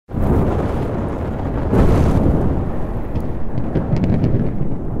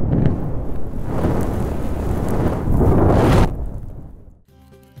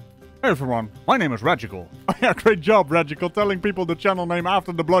everyone, my name is Ragical. Oh yeah, great job, Ragical, telling people the channel name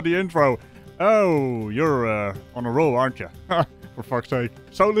after the bloody intro. Oh, you're on a roll, aren't you? For fuck's sake.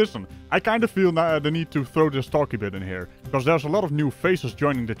 So listen, I kind of feel the need to throw this talky bit in here, because there's a lot of new faces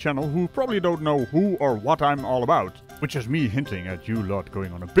joining the channel who probably don't know who or what I'm all about. Which is me hinting at you lot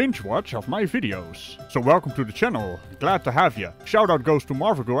going on a binge watch of my videos. So welcome to the channel, glad to have you. Shoutout goes to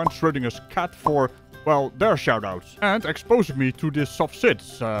Marvigo and Schrodinger's cat for, well, their shoutouts. And exposing me to these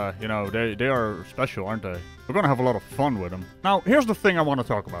SOVCITs. You know, they are special, aren't they? We're gonna have a lot of fun with them. Now, here's the thing I want to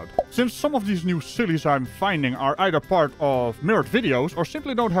talk about. Since some of these new sillies I'm finding are either part of mirrored videos or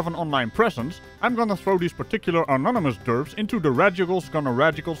simply don't have an online presence, I'm gonna throw these particular anonymous derps into the Ragical's Gonna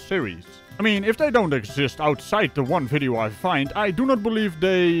Ragical series. I mean, if they don't exist outside the one video I find, I do not believe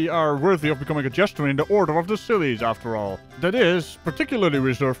they are worthy of becoming a jester in the order of the sillies, after all. That is, particularly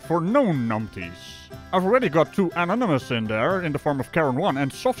reserved for known numpties. I've already got two anonymous in there, in the form of Karen1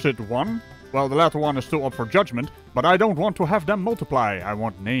 and SOVCIT1. Well, the latter one is still up for judgment, but I don't want to have them multiply, I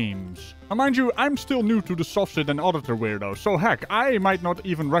want names. Now mind you, I'm still new to the SOVCIT and Auditor weirdos, so heck, I might not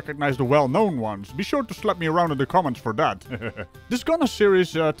even recognize the well-known ones. Be sure to slap me around in the comments for that. This Gonna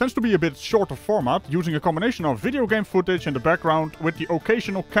series tends to be a bit shorter format, using a combination of video game footage in the background with the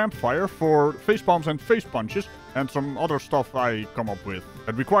occasional campfire for facepalms and face punches, and some other stuff I come up with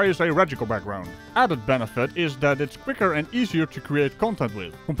that requires a Ragical background. Added benefit is that it's quicker and easier to create content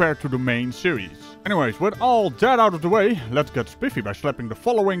with, compared to the main series. Anyways, with all that out of the way, let's get spiffy by slapping the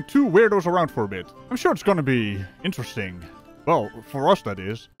following two weirdos around for a bit. I'm sure it's gonna be interesting. Well, for us that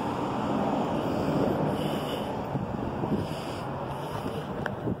is.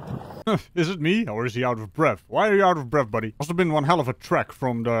 Is it me, or is he out of breath? Why are you out of breath, buddy? Must have been one hell of a trek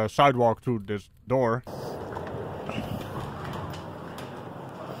from the sidewalk to this door.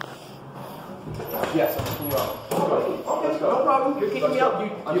 Yes, I'm kicking you out. Okay, no problem. You're kicking me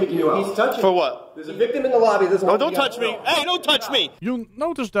out. I'm kicking you out. He's touching. For what? There's a victim in the lobby. No, don't touch me. Hey, don't touch me. You'll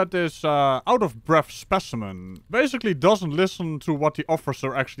notice that this out-of-breath specimen basically doesn't listen to what the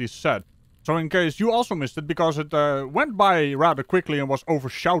officer actually said. So in case you also missed it, because it went by rather quickly and was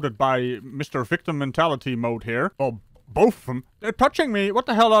overshadowed by Mr. Victim Mentality mode here. Well, both of them. They're touching me. What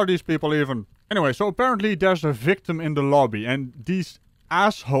the hell are these people even? Anyway, so apparently there's a victim in the lobby, and these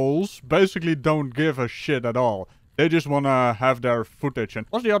assholes basically don't give a shit at all. They just wanna have their footage. And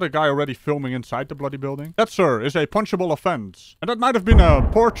was the other guy already filming inside the bloody building? That, sir, is a punchable offense. And that might have been a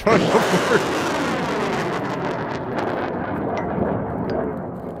poor choice of words.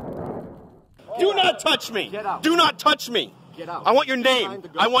 Do not touch me. Get out. Do not touch me. Get out. I want your name.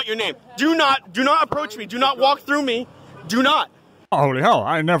 I want your name. Do not approach me. Do not walk through me. Do not. Oh, holy hell,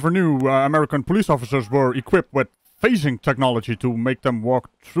 I never knew American police officers were equipped with phasing technology to make them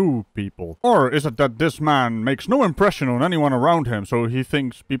walk through people. Or is it that this man makes no impression on anyone around him, so he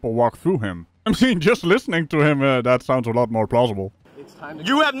thinks people walk through him? I mean, just listening to him, that sounds a lot more plausible. It's time to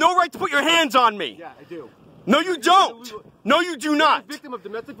You have no right to put your hands on me. Yeah, I do. No, you don't. No, you do not. There's a victim of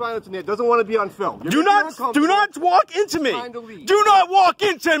domestic violence in there. Doesn't want to be on film. Do not walk into me. Do not walk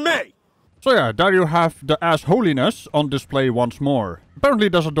into me. So yeah, there you have the assholiness on display once more. Apparently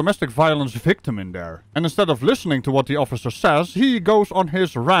there's a domestic violence victim in there. And instead of listening to what the officer says, he goes on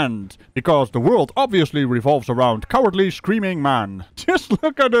his rant. Because the world obviously revolves around cowardly screaming man. Just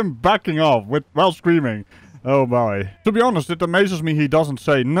look at him backing off while screaming. Oh boy. To be honest, it amazes me he doesn't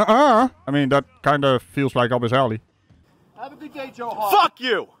say nuh-uh. I mean, that kinda feels like up his alley. Have a good day, Joe Hart. Fuck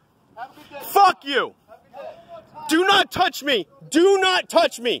you. Have a good day. Fuck you. Do not touch me. Do not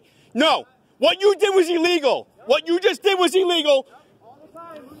touch me. No. What you did was illegal. What you just did was illegal.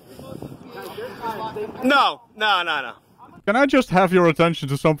 No. Can I just have your attention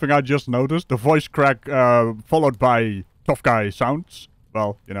to something I just noticed? The voice crack followed by ToughGuy sounds.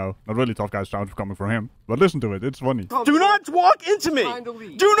 Well, you know, not really ToughGuy sounds coming from him. But listen to it, it's funny. Do not walk into me.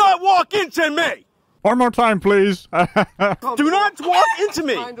 Do not walk into me. One more time, please. Do not walk into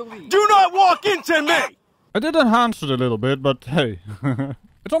me. Do not walk into me. I did enhance it a little bit, but hey.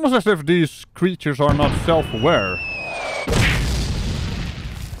 It's almost as if these creatures are not self-aware.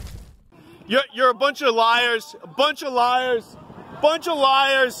 You're a bunch of liars. A bunch of liars. Bunch of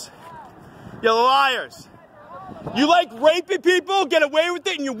liars. You're liars. You like raping people, get away with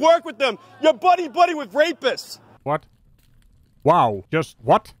it, and you work with them. You're buddy-buddy with rapists. What? Wow. Just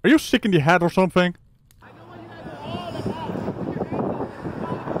what? Are you sick in the head or something?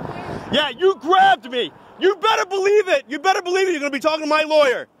 Yeah, you grabbed me. You better believe it. You better believe it. You're going to be talking to my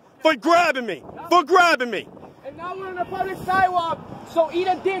lawyer for grabbing me. For grabbing me. And now we're on a public sidewalk, so eat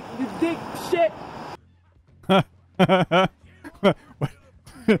a dick, you dick shit.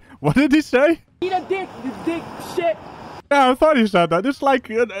 What did he say? Eat a dick, you dick shit. Yeah, I thought he said that. It's like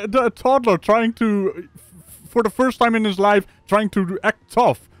a toddler trying to, for the first time in his life, trying to act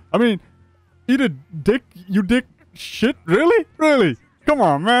tough. I mean, eat a dick, you dick shit? Really? Really? Come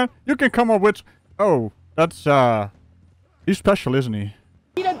on, man. You can come up with... Oh, that's, he's special, isn't he?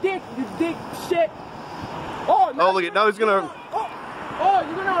 Eat a dick, you dick shit. Oh, Oh, look at now he's gonna. Oh,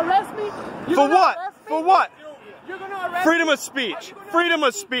 you're gonna arrest me? For what? For what? You're gonna arrest Freedom me? of speech. Freedom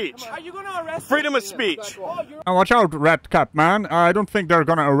of speech. Are you gonna arrest Freedom me? of speech. Now watch out, Red Cap, man. I don't think they're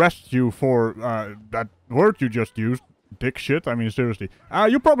gonna arrest you for, that word you just used. Dick shit? I mean, seriously.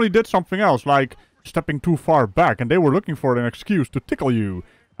 You probably did something else, like stepping too far back, and they were looking for an excuse to tickle you.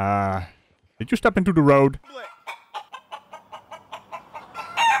 Did you step into the road?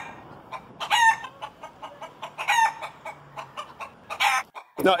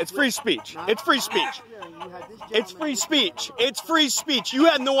 No, it's free speech. It's free speech. It's free speech. It's free speech. You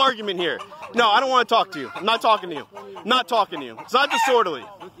had no argument here. No, I don't want to talk to you. I'm not talking to you. I'm not talking to you. It's not disorderly.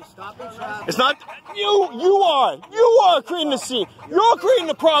 It's not. You are creating the scene. You're creating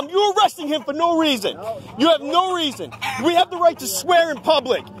the problem. You're arresting him for no reason. You have no reason. We have the right to swear in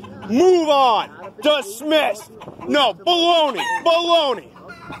public. Move on. Dismissed. No, baloney. Baloney.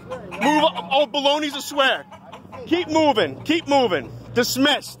 Move on. Oh, baloney's a swear. Keep moving. Keep moving.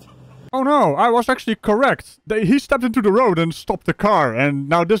 Dismissed. Oh no, I was actually correct. He stepped into the road and stopped the car, and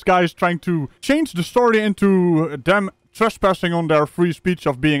now this guy is trying to change the story into them trespassing on their free speech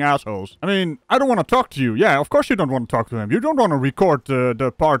of being assholes. I mean, I don't want to talk to you. Yeah, of course you don't want to talk to him. You don't want to record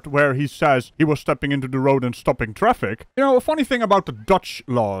the part where he says he was stepping into the road and stopping traffic. You know, a funny thing about the Dutch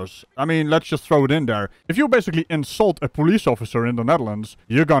laws, I mean, let's just throw it in there. If you basically insult a police officer in the Netherlands,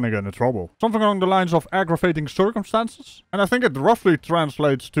 you're gonna get in trouble. Something along the lines of aggravating circumstances. And I think it roughly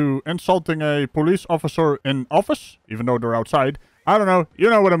translates to insulting a police officer in office, even though they're outside. I don't know. You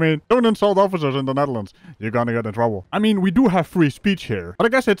know what I mean. Don't insult officers in the Netherlands. You're gonna get in trouble. I mean, we do have free speech here, but I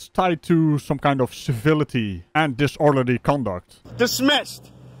guess it's tied to some kind of civility and disorderly conduct.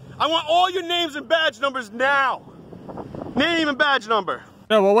 Dismissed. I want all your names and badge numbers now. Name and badge number.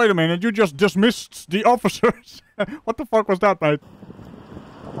 Yeah, well, wait a minute. You just dismissed the officers. What the fuck was that, mate?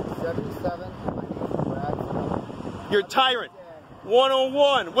 77. You're a tyrant.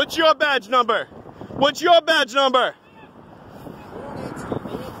 101. What's your badge number? What's your badge number?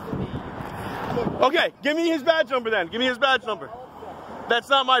 Okay, give me his badge number then. Give me his badge number. That's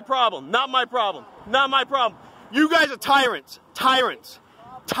not my problem. Not my problem. Not my problem. You guys are tyrants. Tyrants.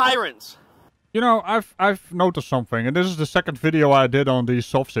 Tyrants. You know, I've noticed something, and this is the second video I did on these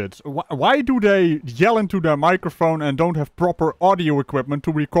SOVCITs. Why do they yell into their microphone and don't have proper audio equipment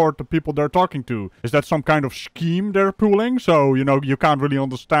to record the people they're talking to? Is that some kind of scheme they're pulling? So, you know, you can't really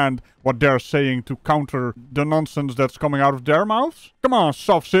understand what they're saying to counter the nonsense that's coming out of their mouths? Come on,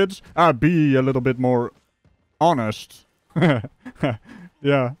 SOVCITs, be a little bit more honest.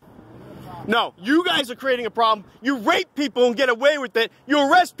 Yeah. No, you guys are creating a problem. You rape people and get away with it. You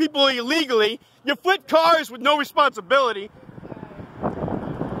arrest people illegally. You flip cars with no responsibility.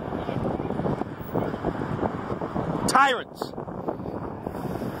 Tyrants.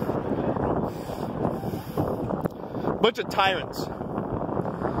 Bunch of tyrants.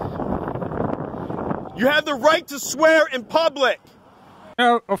 You have the right to swear in public.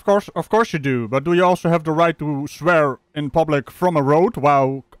 Yeah, of course you do. But do you also have the right to swear in public from a road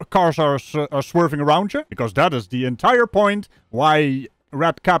while cars are swerving around you? Because that is the entire point why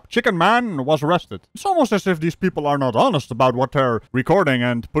Red Cap Chicken Man was arrested. It's almost as if these people are not honest about what they're recording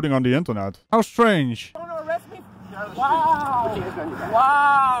and putting on the internet. How strange. You wanna arrest me? Wow!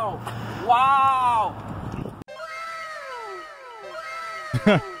 Wow! Wow!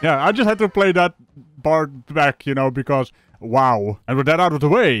 Yeah, I just had to play that part back, you know, because wow. And with that out of the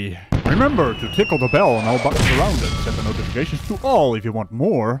way, remember to tickle the bell on all buttons around it. Set the notifications to all if you want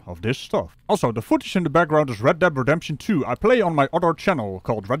more of this stuff. Also, the footage in the background is Red Dead Redemption 2. I play on my other channel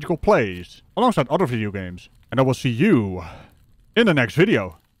called Ragical Plays, alongside other video games. And I will see you in the next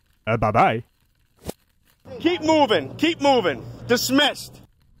video. Bye-bye. Keep moving. Keep moving. Dismissed.